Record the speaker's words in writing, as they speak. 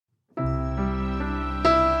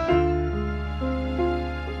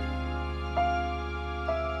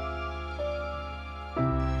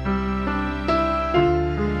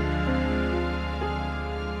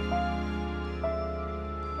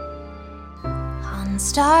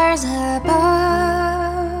stars above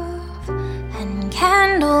and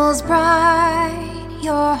candles bright,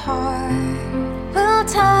 your heart will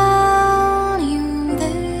tell you this.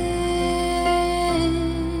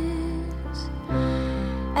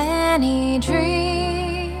 Any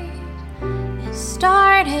dream is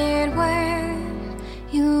started when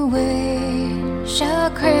you wish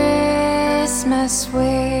a Christmas wish.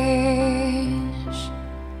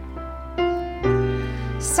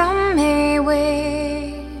 Some may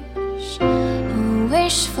wish a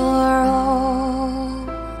wish for all,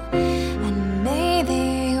 and may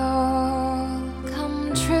they all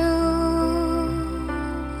come true.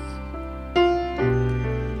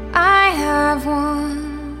 I have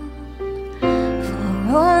one for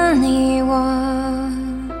only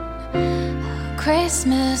one, a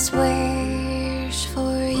Christmas wish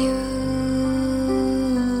for you.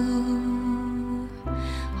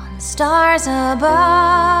 On stars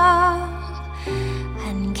above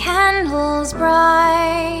and candles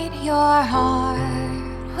bright, your heart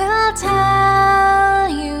will tell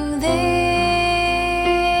you this.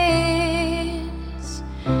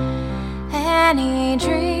 Any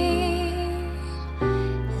dream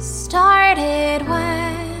is started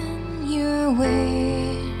when you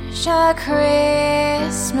wish a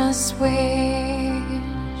Christmas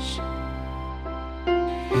wish.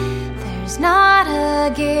 There's not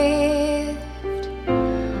a gift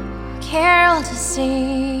or carol to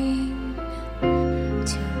sing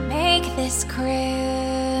to make this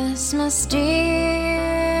Christmas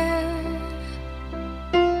dear.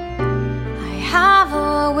 I have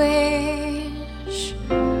a wish,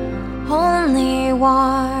 only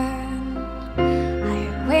one. I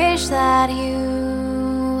wish that you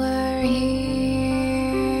were here.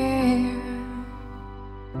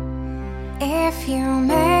 If you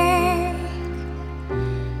make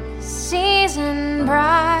the season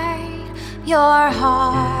bright, your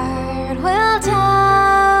heart will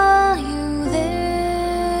tell you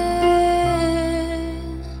this.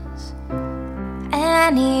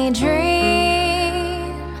 Any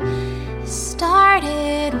dream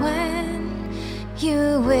started when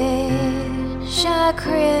you wish a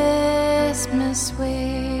Christmas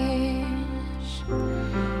wish.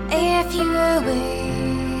 If you wish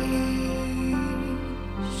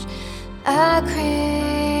a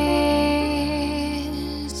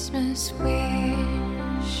Christmas wish.